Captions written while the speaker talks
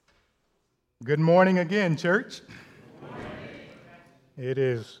Good morning again, church. It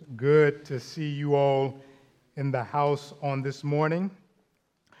is good to see you all in the house on this morning.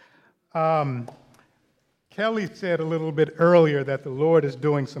 Kelly said a little bit earlier that the Lord is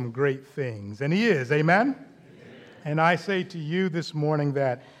doing some great things, and He is, amen? And I say to you this morning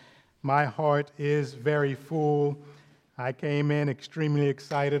that my heart is very full. I came in extremely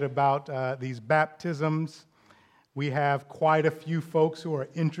excited about these baptisms. We have quite a few folks who are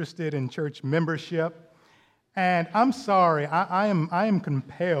interested in church membership. And I'm sorry, I am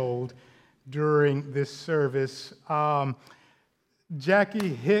compelled during this service.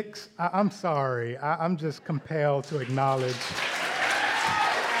 Jackie Hicks, I'm sorry, I'm just compelled to acknowledge.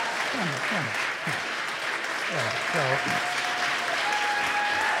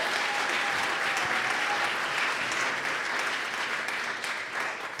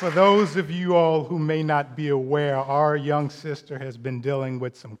 For those of you all who may not be aware, our young sister has been dealing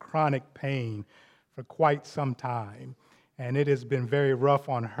with some chronic pain for quite some time, and it has been very rough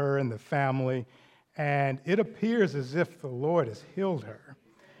on her and the family, and it appears as if the Lord has healed her,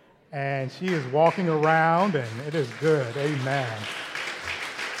 and she is walking around, and it is good. Amen.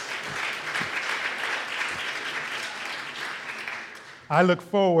 I look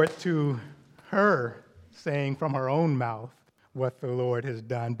forward to her saying from her own mouth what the Lord has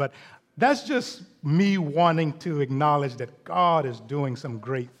done. But that's just me wanting to acknowledge that God is doing some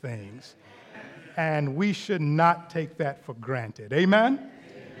great things. And we should not take that for granted. Amen? Amen.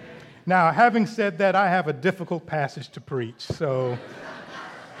 Now, having said that, I have a difficult passage to preach. So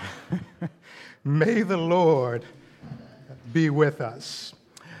may the Lord be with us.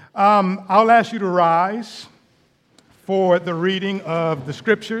 I'll ask you to rise for the reading of the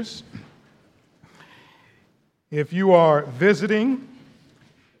scriptures. If you are visiting,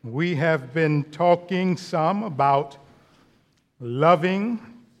 we have been talking some about loving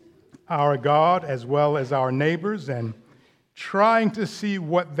our God as well as our neighbors and trying to see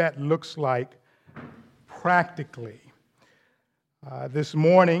what that looks like practically. This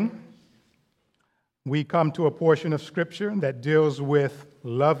morning, we come to a portion of Scripture that deals with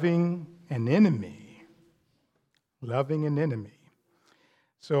loving an enemy. Loving an enemy.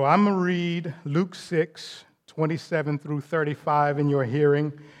 So I'm going to read Luke 6:27 through 35 in your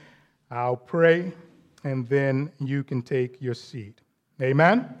hearing. I'll pray, and then you can take your seat.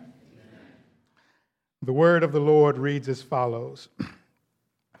 Amen? Amen? The word of the Lord reads as follows.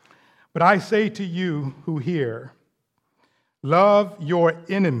 But I say to you who hear, love your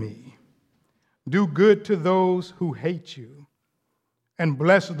enemy, do good to those who hate you, and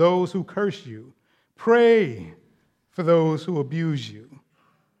bless those who curse you. Pray for those who abuse you.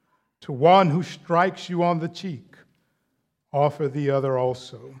 To one who strikes you on the cheek, offer the other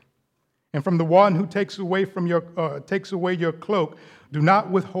also. And from the one who takes away your cloak, do not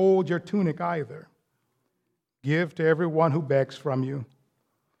withhold your tunic either. Give to everyone who begs from you,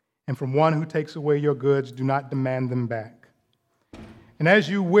 and from one who takes away your goods, do not demand them back. And as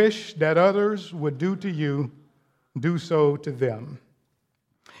you wish that others would do to you, do so to them.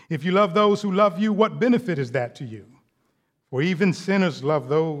 If you love those who love you, what benefit is that to you? For even sinners love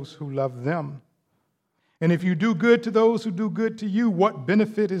those who love them. And if you do good to those who do good to you, what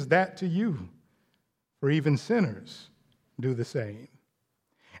benefit is that to you? For even sinners do the same.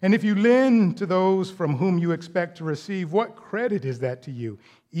 And if you lend to those from whom you expect to receive, what credit is that to you?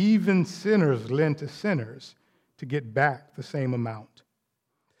 Even sinners lend to sinners to get back the same amount.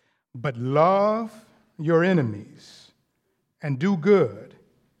 But love your enemies and do good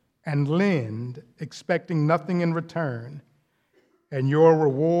and lend, expecting nothing in return, and your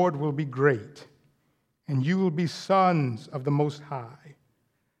reward will be great, and you will be sons of the Most High,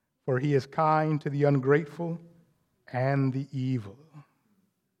 for He is kind to the ungrateful and the evil.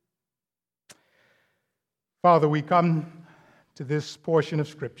 Father, we come to this portion of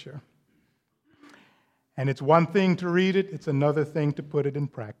Scripture, and it's one thing to read it, it's another thing to put it in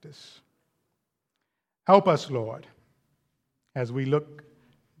practice. Help us, Lord, as we look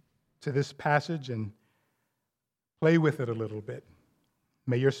to this passage and play with it a little bit.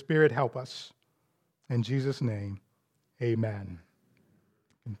 May your Spirit help us. In Jesus' name, amen.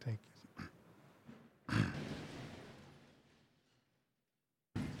 And thank you.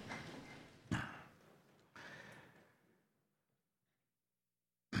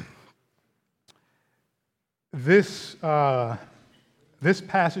 This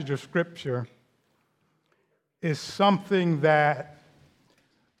passage of Scripture is something that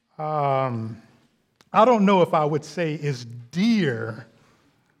I don't know if I would say is dear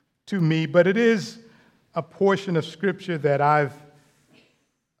to me, but it is a portion of Scripture that I've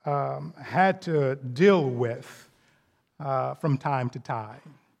had to deal with from time to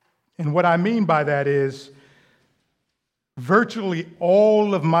time. And what I mean by that is virtually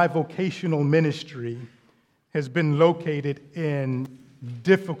all of my vocational ministry has been located in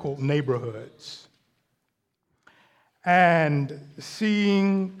difficult neighborhoods. And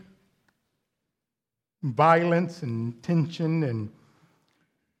seeing violence and tension and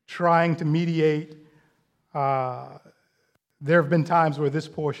trying to mediate, there have been times where this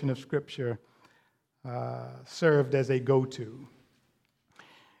portion of Scripture served as a go-to.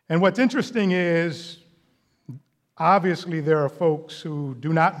 And what's interesting is, obviously, there are folks who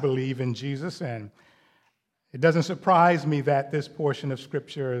do not believe in Jesus, and it doesn't surprise me that this portion of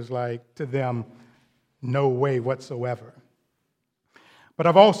Scripture is like, to them, no way whatsoever. But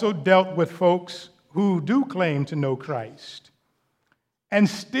I've also dealt with folks who do claim to know Christ, and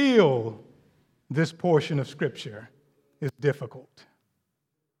still this portion of Scripture is difficult.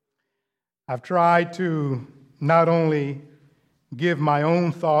 I've tried to not only give my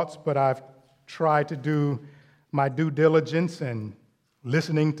own thoughts, but I've tried to do my due diligence and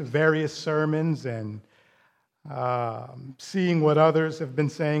listening to various sermons and seeing what others have been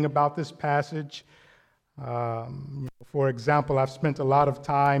saying about this passage. For example, I've spent a lot of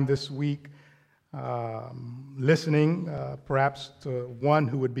time this week listening, perhaps to one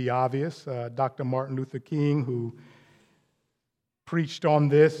who would be obvious, Dr. Martin Luther King, who preached on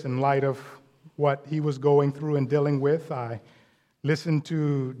this in light of what he was going through and dealing with. I listened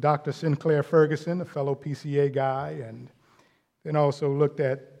to Dr. Sinclair Ferguson, a fellow PCA guy, and then also looked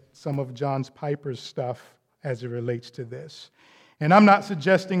at some of John Piper's stuff as it relates to this. And I'm not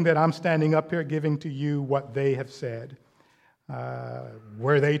suggesting that I'm standing up here giving to you what they have said.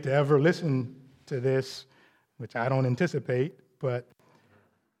 Were they to ever listen to this, which I don't anticipate, but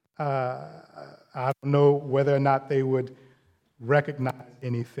I don't know whether or not they would recognize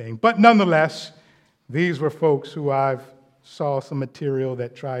anything. But nonetheless, these were folks who I've saw some material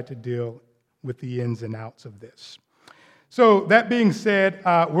that tried to deal with the ins and outs of this. So that being said,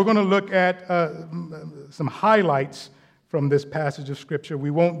 we're going to look at some highlights from this passage of Scripture.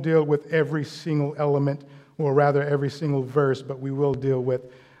 We won't deal with every single element, or rather every single verse, but we will deal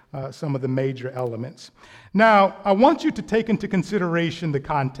with some of the major elements. Now, I want you to take into consideration the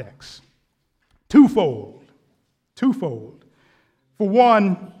context. Twofold. For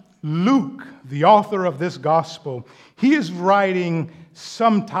one, Luke, the author of this gospel, he is writing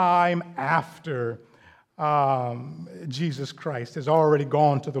sometime after Jesus Christ has already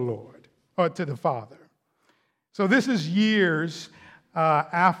gone to the Lord, or to the Father. So this is years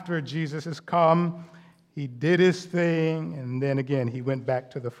after Jesus has come. He did his thing, and then again, he went back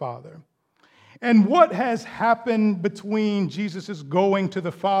to the Father. And what has happened between Jesus' going to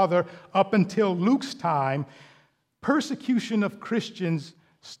the Father up until Luke's time, persecution of Christians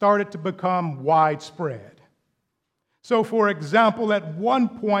started to become widespread. So, for example, at one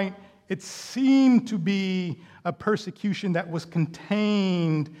point, it seemed to be a persecution that was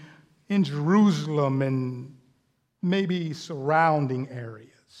contained in Jerusalem and maybe surrounding areas.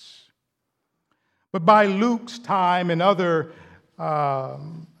 But by Luke's time and other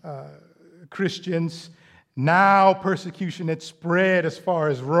Christians, now persecution had spread as far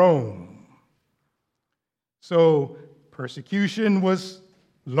as Rome. So persecution was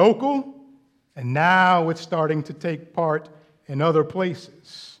local, and now it's starting to take part in other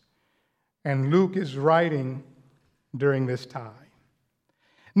places. And Luke is writing during this time.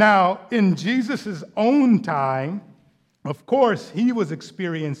 Now, in Jesus' own time, of course, he was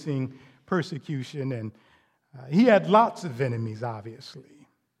experiencing persecution, and he had lots of enemies, obviously.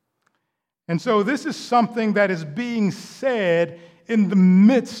 And so this is something that is being said in the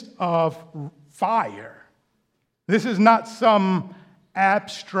midst of fire. This is not some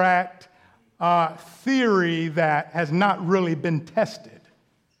abstract theory that has not really been tested.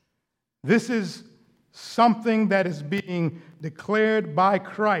 This is something that is being declared by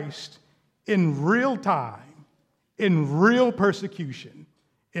Christ in real time, in real persecution,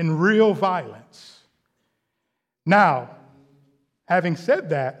 in real violence. Now, having said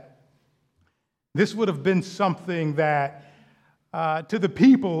that, this would have been something that, to the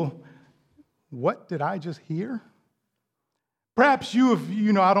people, what did I just hear? Perhaps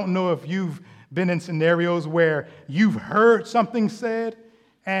I don't know if you've been in scenarios where you've heard something said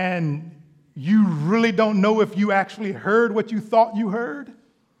and you really don't know if you actually heard what you thought you heard.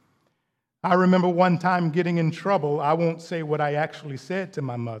 I remember one time getting in trouble. I won't say what I actually said to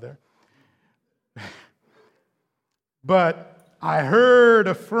my mother. But I heard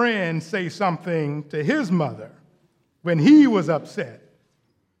a friend say something to his mother when he was upset,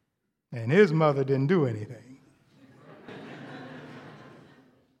 and his mother didn't do anything.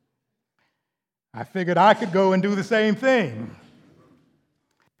 I figured I could go and do the same thing.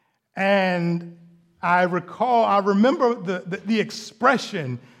 And I remember the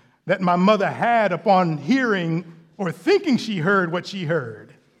expression that my mother had upon hearing or thinking she heard what she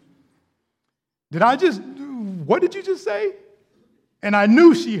heard. What did you just say? And I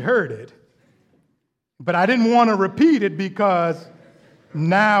knew she heard it, but I didn't want to repeat it because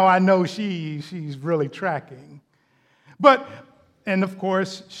now I know she's really tracking. And of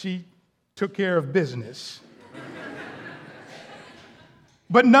course, she took care of business.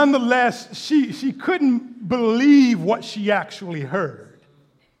 But nonetheless, she couldn't believe what she actually heard.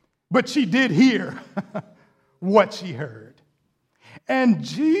 But she did hear what she heard. And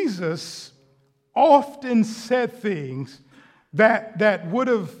Jesus often said things that would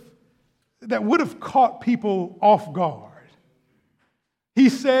have caught people off guard. He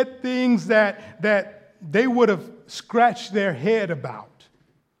said things that they would have scratched their head about.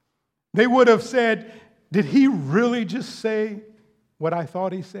 They would have said, did he really just say what I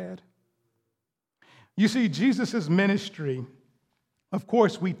thought he said? You see, Jesus' ministry, of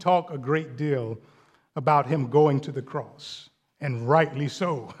course, we talk a great deal about him going to the cross, and rightly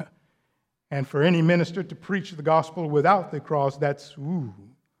so. And for any minister to preach the gospel without the cross, that's ooh.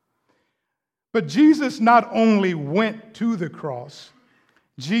 But Jesus not only went to the cross,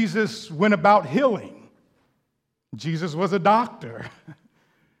 Jesus went about healing. Jesus was a doctor.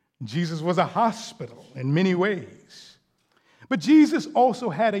 Jesus was a hospital in many ways. But Jesus also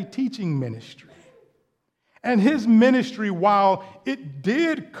had a teaching ministry. And his ministry, while it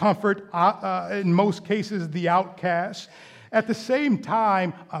did comfort, in most cases, the outcast, at the same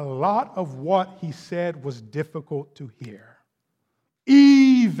time, a lot of what he said was difficult to hear,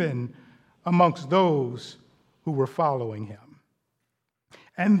 even amongst those who were following him.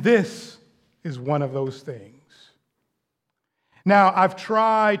 And this is one of those things. Now, I've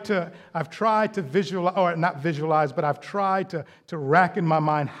tried to visualize, or not visualize, but I've tried to rack in my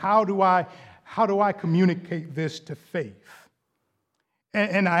mind, how do I communicate this to faith?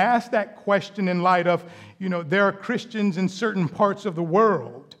 And I ask that question in light of, there are Christians in certain parts of the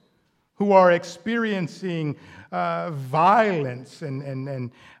world who are experiencing violence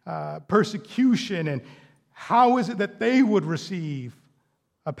and persecution, and how is it that they would receive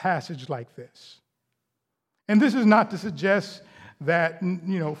a passage like this? And this is not to suggest that,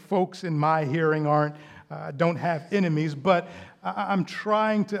 folks in my hearing don't have enemies, but I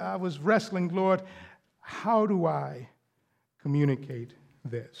was wrestling, Lord, how do I communicate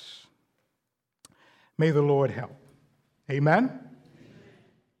this? May the Lord help. Amen?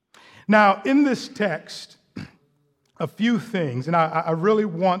 Now, in this text, a few things, and I really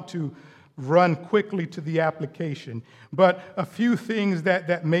want to run quickly to the application, but a few things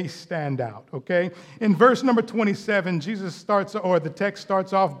that may stand out, okay? In verse number 27, the text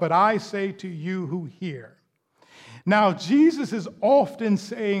starts off, "But I say to you who hear." Now, Jesus is often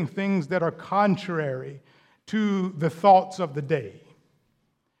saying things that are contrary to the thoughts of the day.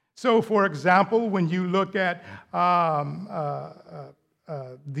 So, for example, when you look at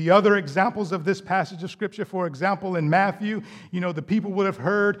the other examples of this passage of Scripture, for example, in Matthew, the people would have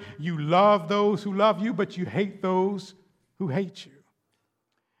heard, you love those who love you, but you hate those who hate you.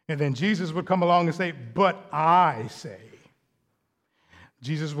 And then Jesus would come along and say, "But I say."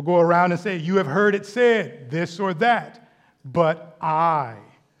 Jesus would go around and say, "You have heard it said, this or that, but I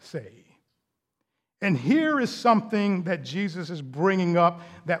say." And here is something that Jesus is bringing up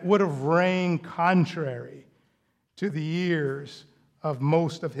that would have rang contrary to the ears of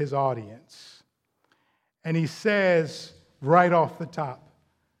most of his audience. And he says right off the top,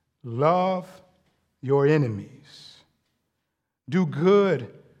 love your enemies. Do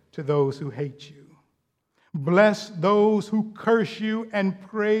good to those who hate you. Bless those who curse you and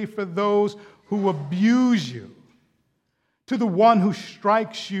pray for those who abuse you. To the one who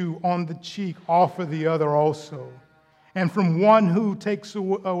strikes you on the cheek, offer the other also. And from one who takes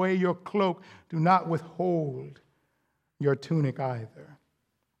away your cloak, do not withhold your tunic either.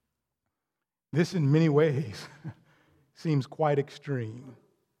 This, in many ways, seems quite extreme.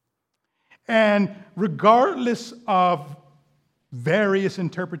 And regardless of various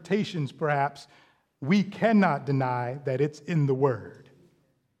interpretations, perhaps, we cannot deny that it's in the Word.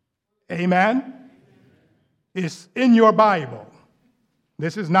 Amen? It's in your Bible.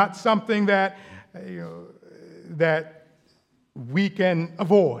 This is not something that we can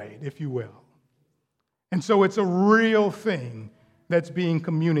avoid, if you will. And so it's a real thing that's being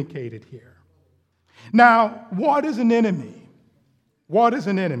communicated here. Now, what is an enemy? What is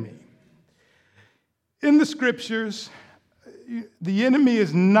an enemy? In the Scriptures, the enemy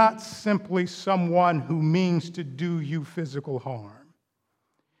is not simply someone who means to do you physical harm.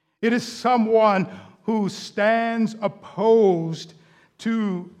 It is someone who stands opposed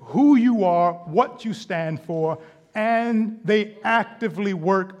to who you are, what you stand for, and they actively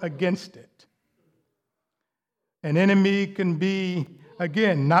work against it. An enemy can be,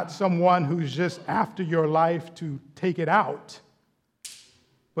 again, not someone who's just after your life to take it out,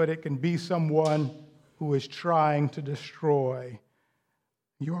 but it can be someone who is trying to destroy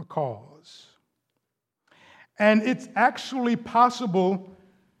your cause. And it's actually possible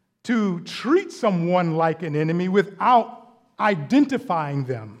to treat someone like an enemy without identifying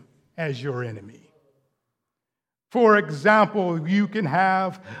them as your enemy. For example, you can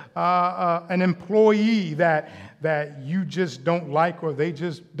have an employee that you just don't like, or they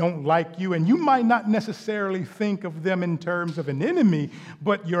just don't like you, and you might not necessarily think of them in terms of an enemy,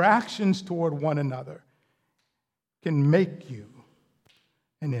 but your actions toward one another can make you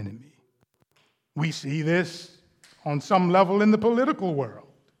an enemy. We see this on some level in the political world.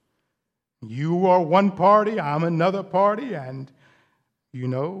 You are one party, I'm another party, and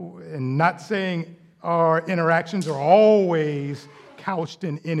not saying our interactions are always couched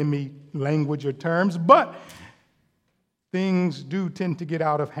in enemy language or terms, but things do tend to get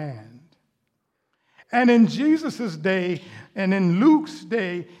out of hand. And in Jesus' day and in Luke's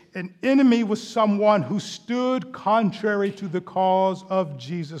day, an enemy was someone who stood contrary to the cause of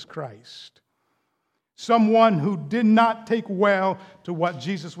Jesus Christ. Someone who did not take well to what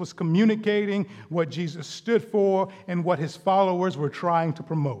Jesus was communicating, what Jesus stood for, and what his followers were trying to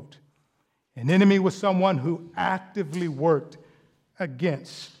promote. An enemy was someone who actively worked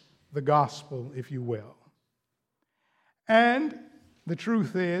against the gospel, if you will. And the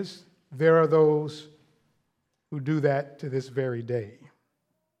truth is, there are those who do that to this very day.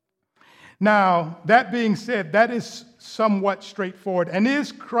 Now, that being said, that is somewhat straightforward. And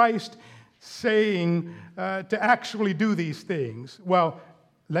is Christ saying to actually do these things? Well,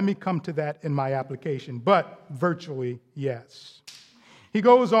 let me come to that in my application, but virtually, yes. He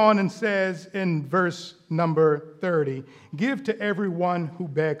goes on and says in verse number 30, "Give to everyone who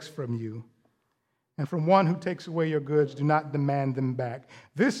begs from you, and from one who takes away your goods, do not demand them back."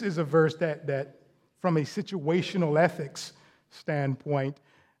 This is a verse that from a situational ethics standpoint,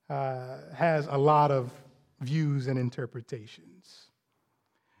 has a lot of views and interpretations.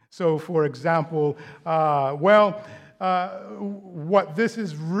 So, for example, what this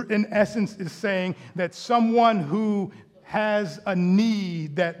is in essence is saying that someone who has a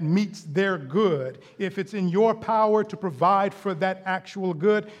need that meets their good, if it's in your power to provide for that actual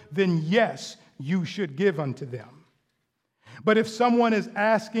good, then yes, you should give unto them. But if someone is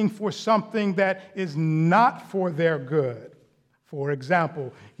asking for something that is not for their good, for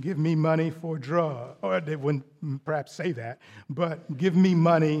example, give me money for drugs, or they wouldn't perhaps say that, but give me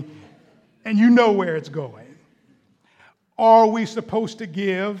money and you know where it's going. Are we supposed to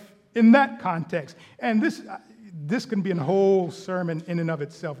give in that context? And this can be a whole sermon in and of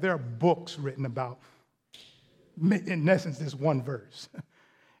itself. There are books written about, in essence, this one verse.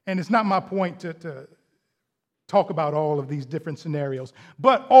 And it's not my point to talk about all of these different scenarios.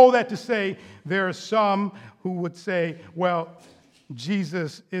 But all that to say, there are some who would say, well,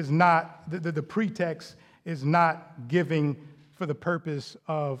 Jesus is not, the pretext is not giving for the purpose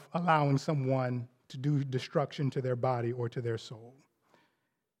of allowing someone to do destruction to their body or to their soul.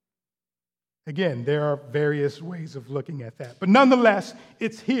 Again, there are various ways of looking at that. But nonetheless,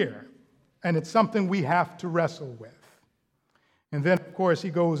 it's here, and it's something we have to wrestle with. And then, of course,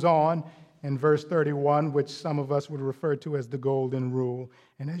 he goes on in verse 31, which some of us would refer to as the golden rule.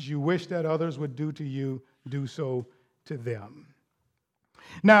 And as you wish that others would do to you, do so to them.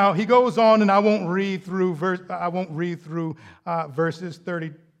 Now, he goes on, and I won't read through verses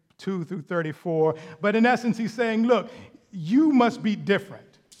 32 through 34. But in essence, he's saying, look, you must be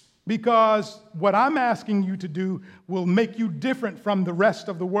different, because what I'm asking you to do will make you different from the rest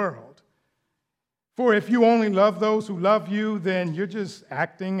of the world. For if you only love those who love you, then you're just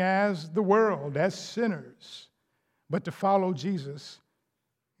acting as the world, as sinners. But to follow Jesus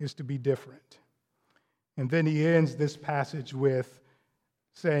is to be different. And then he ends this passage with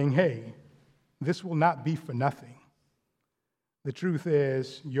saying, hey, this will not be for nothing. The truth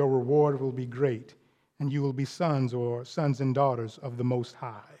is, your reward will be great, and you will be sons and daughters of the Most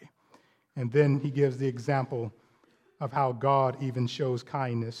High. And then he gives the example of how God even shows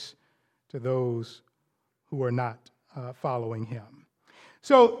kindness to those who are not following him.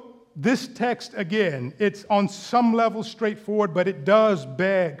 So this text, again, it's on some level straightforward, but it does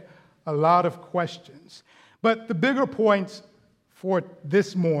beg a lot of questions. But the bigger points for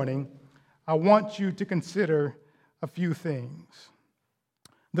this morning, I want you to consider a few things.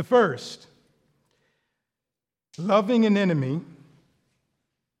 The first, loving an enemy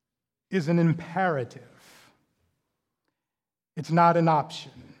is an imperative. It's not an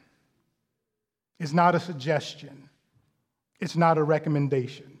option. It's not a suggestion. It's not a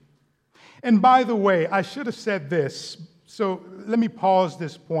recommendation. And by the way, I should have said this, so let me pause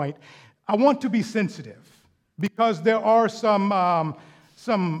this point. I want to be sensitive because there are some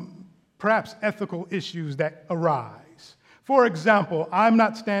perhaps ethical issues that arise. For example, I'm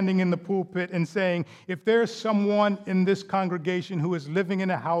not standing in the pulpit and saying, if there's someone in this congregation who is living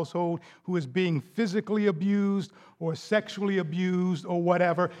in a household who is being physically abused or sexually abused or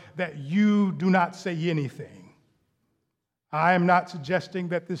whatever, that you do not say anything. I am not suggesting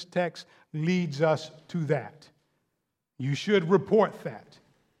that this text leads us to that. You should report that.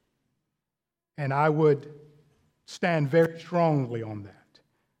 And I would stand very strongly on that.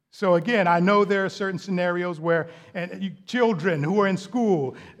 So again, I know there are certain scenarios where children who are in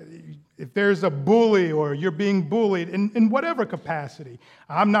school, if there's a bully or you're being bullied in whatever capacity,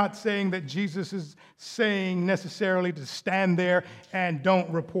 I'm not saying that Jesus is saying necessarily to stand there and don't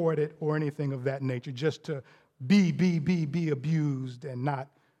report it or anything of that nature, just to be abused and not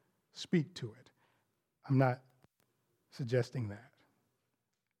speak to it. I'm not suggesting that.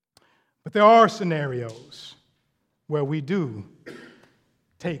 But there are scenarios where we do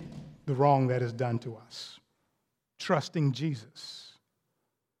take the wrong that is done to us, trusting Jesus.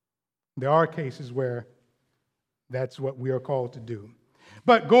 There are cases where that's what we are called to do.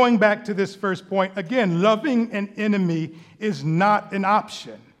 But going back to this first point, again, loving an enemy is not an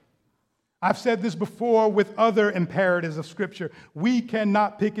option. I've said this before with other imperatives of Scripture. We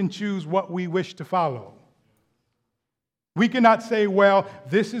cannot pick and choose what we wish to follow. We cannot say, well,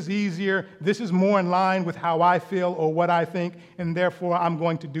 this is easier, this is more in line with how I feel or what I think, and therefore I'm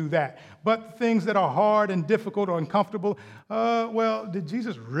going to do that. But things that are hard and difficult or uncomfortable, well, did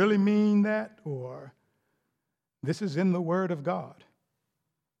Jesus really mean that? Or this is in the Word of God.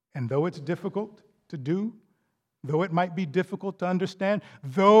 And though it's difficult to do, though it might be difficult to understand,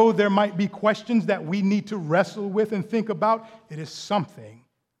 though there might be questions that we need to wrestle with and think about, it is something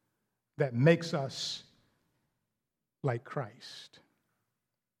that makes us like Christ.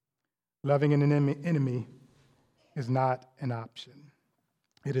 Loving an enemy is not an option.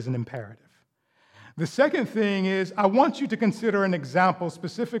 It is an imperative. The second thing is, I want you to consider an example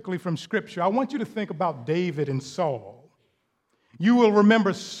specifically from Scripture. I want you to think about David and Saul. You will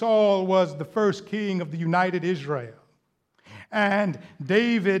remember Saul was the first king of the united Israel. And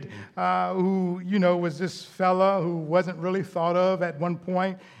David, who, was this fella who wasn't really thought of at one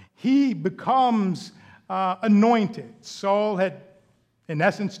point, he becomes anointed. Saul had, in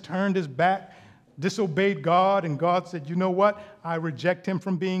essence, turned his back, disobeyed God, and God said, you know what? I reject him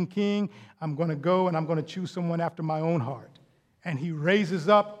from being king. I'm going to go and I'm going to choose someone after my own heart. And he raises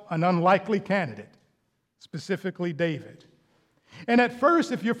up an unlikely candidate, specifically David. And at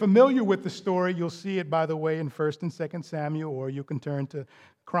first, if you're familiar with the story, you'll see it, by the way, in 1st and 2nd Samuel, or you can turn to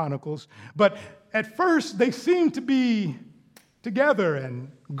Chronicles. But at first, they seem to be together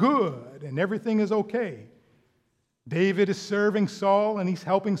and good, and everything is okay. David is serving Saul, and he's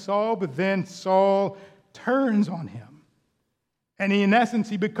helping Saul, but then Saul turns on him. And in essence,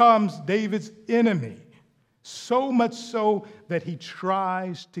 he becomes David's enemy, so much so that he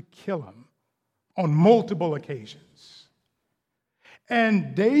tries to kill him on multiple occasions.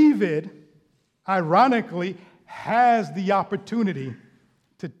 And David, ironically, has the opportunity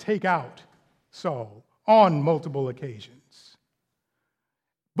to take out Saul on multiple occasions.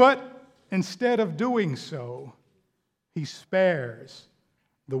 But instead of doing so, he spares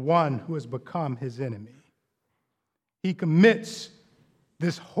the one who has become his enemy. He commits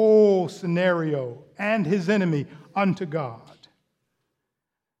this whole scenario and his enemy unto God.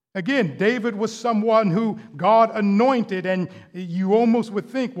 Again, David was someone who God anointed, and you almost would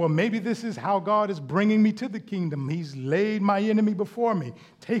think, well, maybe this is how God is bringing me to the kingdom. He's laid my enemy before me.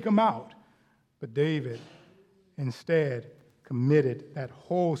 Take him out. But David instead committed that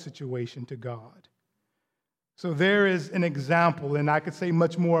whole situation to God. So there is an example, and I could say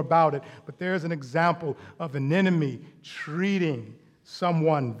much more about it, but there's an example of an enemy treating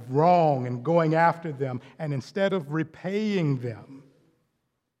someone wrong and going after them, and instead of repaying them,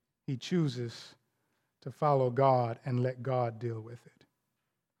 he chooses to follow God and let God deal with it.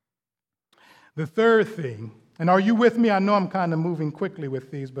 The third thing, and are you with me? I know I'm kind of moving quickly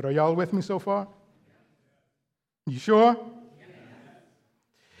with these, but are y'all with me so far? You sure?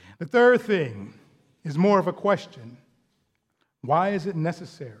 The third thing is more of a question. Why is it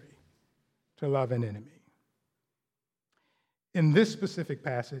necessary to love an enemy? In this specific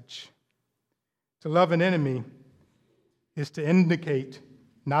passage, to love an enemy is to indicate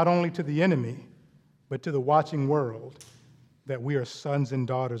not only to the enemy, but to the watching world that we are sons and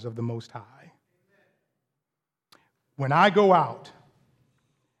daughters of the Most High. when I go out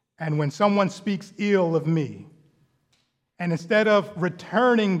and when someone speaks ill of me, and instead of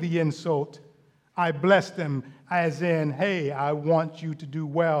returning the insult, I bless them as in, hey, I want you to do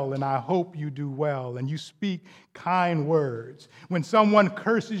well, and I hope you do well, and you speak kind words. When someone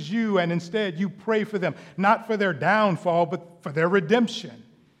curses you and instead you pray for them, not for their downfall, but for their redemption,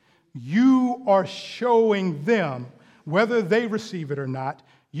 you are showing them, whether they receive it or not,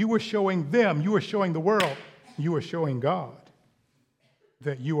 you are showing them, you are showing the world, you are showing God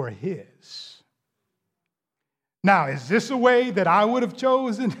that you are His. Now, is this a way that I would have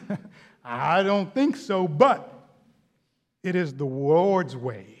chosen? I don't think so, but it is the Lord's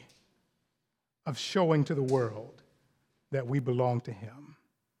way of showing to the world that we belong to Him.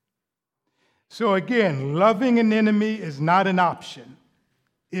 So again, loving an enemy is not an option.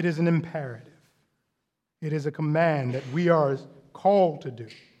 It is an imperative. It is a command that we are called to do.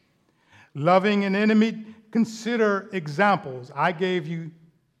 Loving an enemy, consider examples. I gave you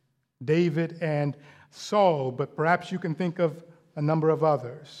David and Saul, but perhaps you can think of a number of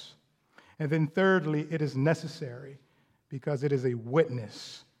others. And then thirdly, it is necessary because it is a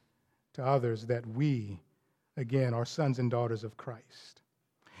witness to others that we, again, are sons and daughters of Christ.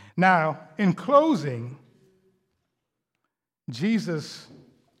 Now, in closing, Jesus,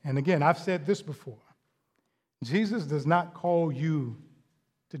 and again, I've said this before, Jesus does not call you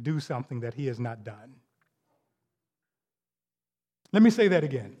to do something that He has not done. Let me say that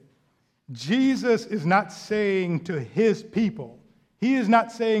again. Jesus is not saying to His people, He is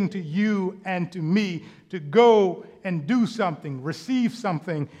not saying to you and to me to go and do something, receive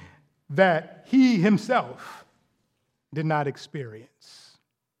something that He Himself did not experience.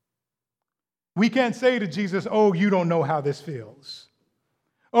 We can't say to Jesus, oh, you don't know how this feels.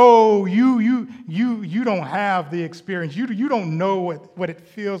 Oh, you don't have the experience. You don't know what it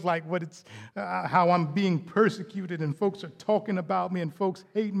feels like, how I'm being persecuted and folks are talking about me and folks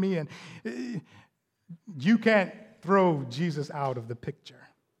hate me. And you can't throw Jesus out of the picture.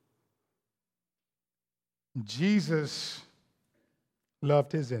 Jesus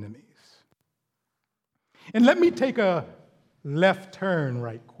loved His enemies. And let me take a left turn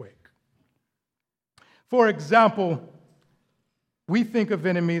right quick. For example, we think of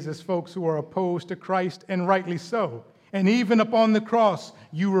enemies as folks who are opposed to Christ, and rightly so. And even upon the cross,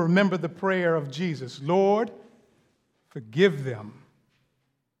 you remember the prayer of Jesus, Lord, forgive them,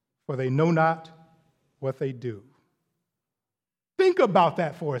 for they know not what they do. Think about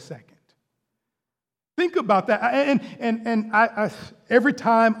that for a second. Think about that. And I every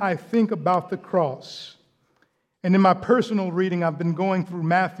time I think about the cross, and in my personal reading, I've been going through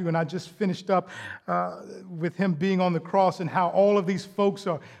Matthew, and I just finished up with Him being on the cross and how all of these folks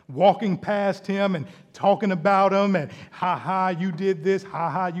are walking past Him and talking about Him and, ha, you did this,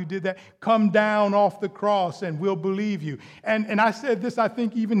 ha, you did that. Come down off the cross and we'll believe you. And I said this, I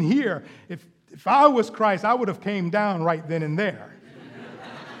think, even here. If I was Christ, I would have came down right then and there.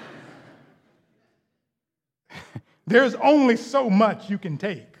 There's only so much you can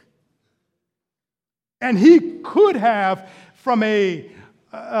take. And He could have, from an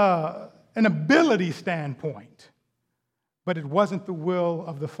ability standpoint, but it wasn't the will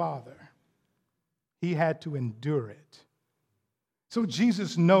of the Father. He had to endure it. So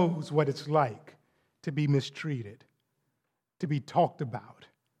Jesus knows what it's like to be mistreated, to be talked about,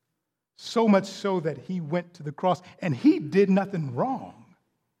 so much so that He went to the cross, and He did nothing wrong.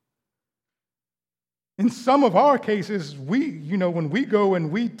 In some of our cases, when we go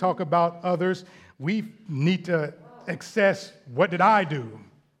and we talk about others, we need to assess, what did I do?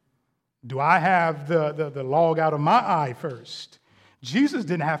 Do I have the log out of my eye first? Jesus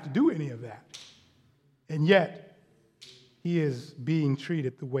didn't have to do any of that. And yet, He is being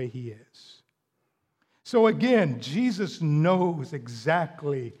treated the way He is. So again, Jesus knows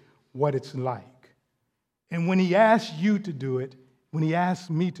exactly what it's like. And when He asks you to do it, when He asks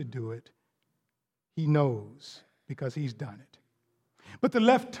me to do it, He knows because He's done it. But the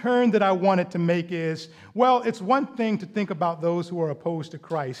left turn that I wanted to make is, well, it's one thing to think about those who are opposed to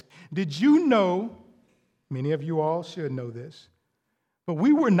Christ. Did you know, many of you all should know this, but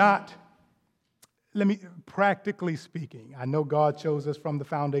we were not, practically speaking, I know God chose us from the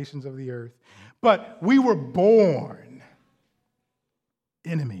foundations of the earth, but we were born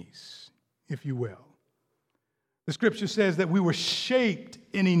enemies, if you will. The scripture says that we were shaped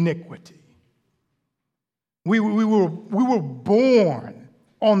in iniquity. We were born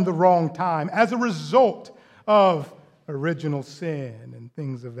on the wrong time as a result of original sin and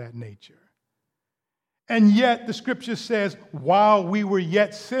things of that nature. And yet the scripture says, while we were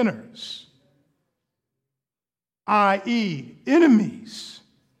yet sinners, i.e., enemies,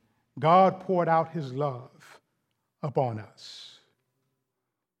 God poured out His love upon us.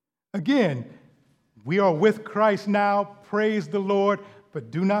 Again, we are with Christ now, praise the Lord,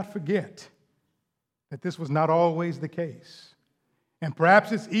 but do not forget that this was not always the case. And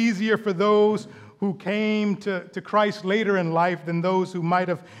perhaps it's easier for those who came to Christ later in life than those who might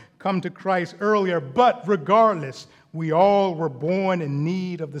have come to Christ earlier. But regardless, we all were born in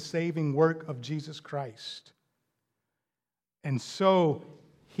need of the saving work of Jesus Christ. And so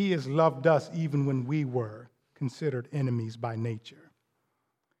he has loved us even when we were considered enemies by nature.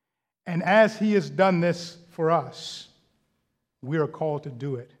 And as he has done this for us, we are called to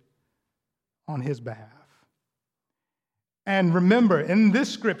do it on his behalf. And remember, in this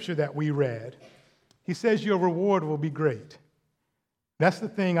scripture that we read, he says your reward will be great. That's the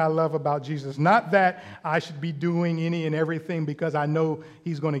thing I love about Jesus. Not that I should be doing any and everything because I know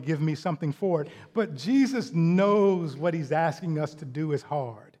he's going to give me something for it, but Jesus knows what he's asking us to do is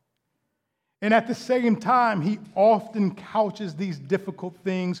hard. And at the same time, he often couches these difficult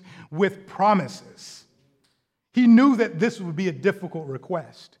things with promises. He knew that this would be a difficult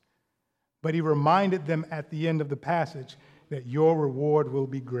request, but he reminded them at the end of the passage that your reward will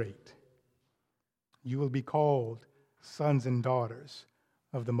be great. You will be called sons and daughters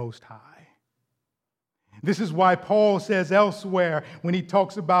of the Most High. This is why Paul says elsewhere when he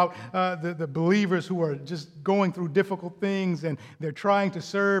talks about the believers who are just going through difficult things and they're trying to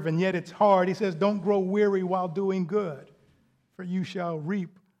serve and yet it's hard. He says, don't grow weary while doing good, for you shall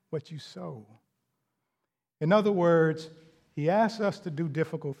reap what you sow. In other words, he asks us to do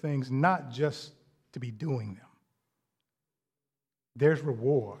difficult things not just to be doing them. There's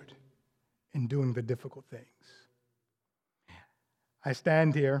reward in doing the difficult things. I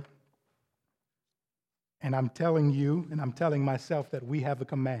stand here and I'm telling you and I'm telling myself that we have a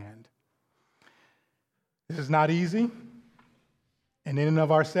command. This is not easy, and in and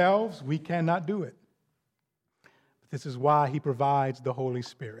of ourselves, we cannot do it. But this is why he provides the Holy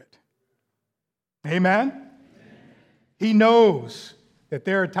Spirit. Amen? Amen. He knows that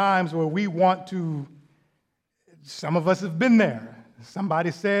there are times where we want to, some of us have been there.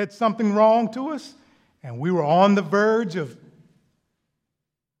 Somebody said something wrong to us, and we were on the verge of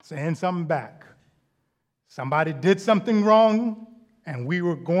saying something back. Somebody did something wrong, and we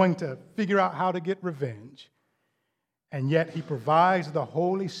were going to figure out how to get revenge. And yet he provides the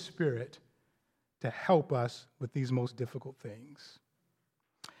Holy Spirit to help us with these most difficult things.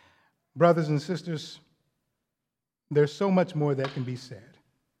 Brothers and sisters, there's so much more that can be said.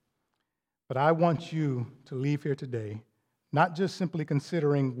 But I want you to leave here today not just simply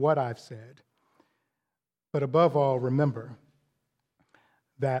considering what I've said, but above all, remember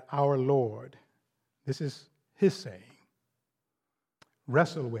that our Lord, this is his saying,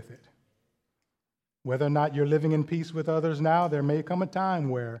 wrestle with it. Whether or not you're living in peace with others now, there may come a time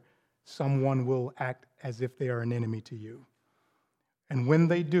where someone will act as if they are an enemy to you. And when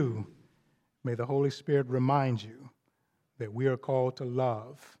they do, may the Holy Spirit remind you that we are called to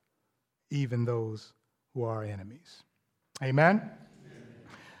love even those who are enemies. Amen? Amen.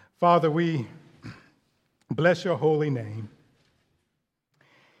 Father, we bless your holy name.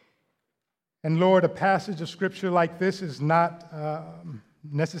 And Lord, a passage of Scripture like this is not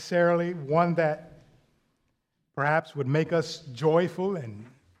necessarily one that perhaps would make us joyful and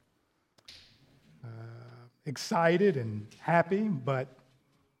excited and happy, but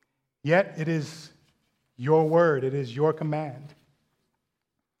yet it is your word, it is your command.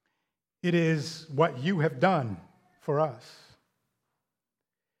 It is what you have done for us.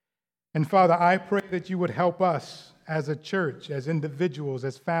 And Father, I pray that you would help us as a church, as individuals,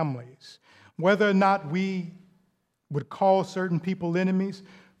 as families, whether or not we would call certain people enemies,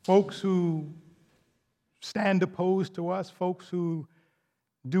 folks who stand opposed to us, folks who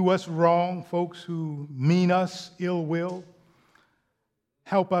do us wrong, folks who mean us ill will.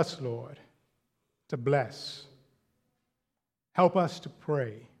 Help us, Lord, to bless. Help us to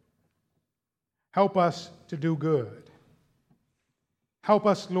pray. Help us to do good. Help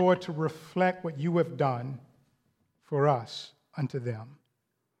us, Lord, to reflect what you have done for us unto them.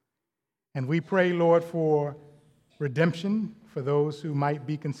 And we pray, Lord, for redemption for those who might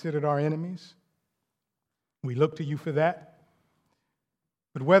be considered our enemies. We look to you for that.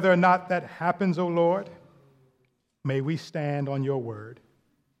 But whether or not that happens, O Lord, may we stand on your word.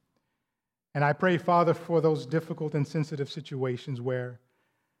 And I pray, Father, for those difficult and sensitive situations where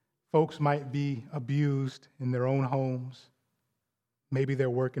folks might be abused in their own homes, maybe their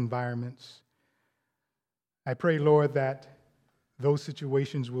work environments. I pray, Lord, that those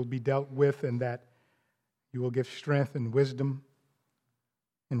situations will be dealt with and that you will give strength and wisdom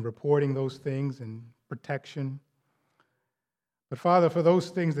in reporting those things and protection. But Father, for those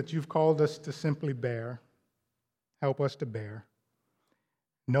things that you've called us to simply bear, help us to bear,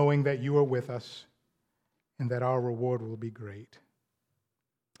 knowing that you are with us and that our reward will be great.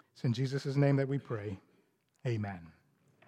 It's in Jesus' name that we pray. Amen.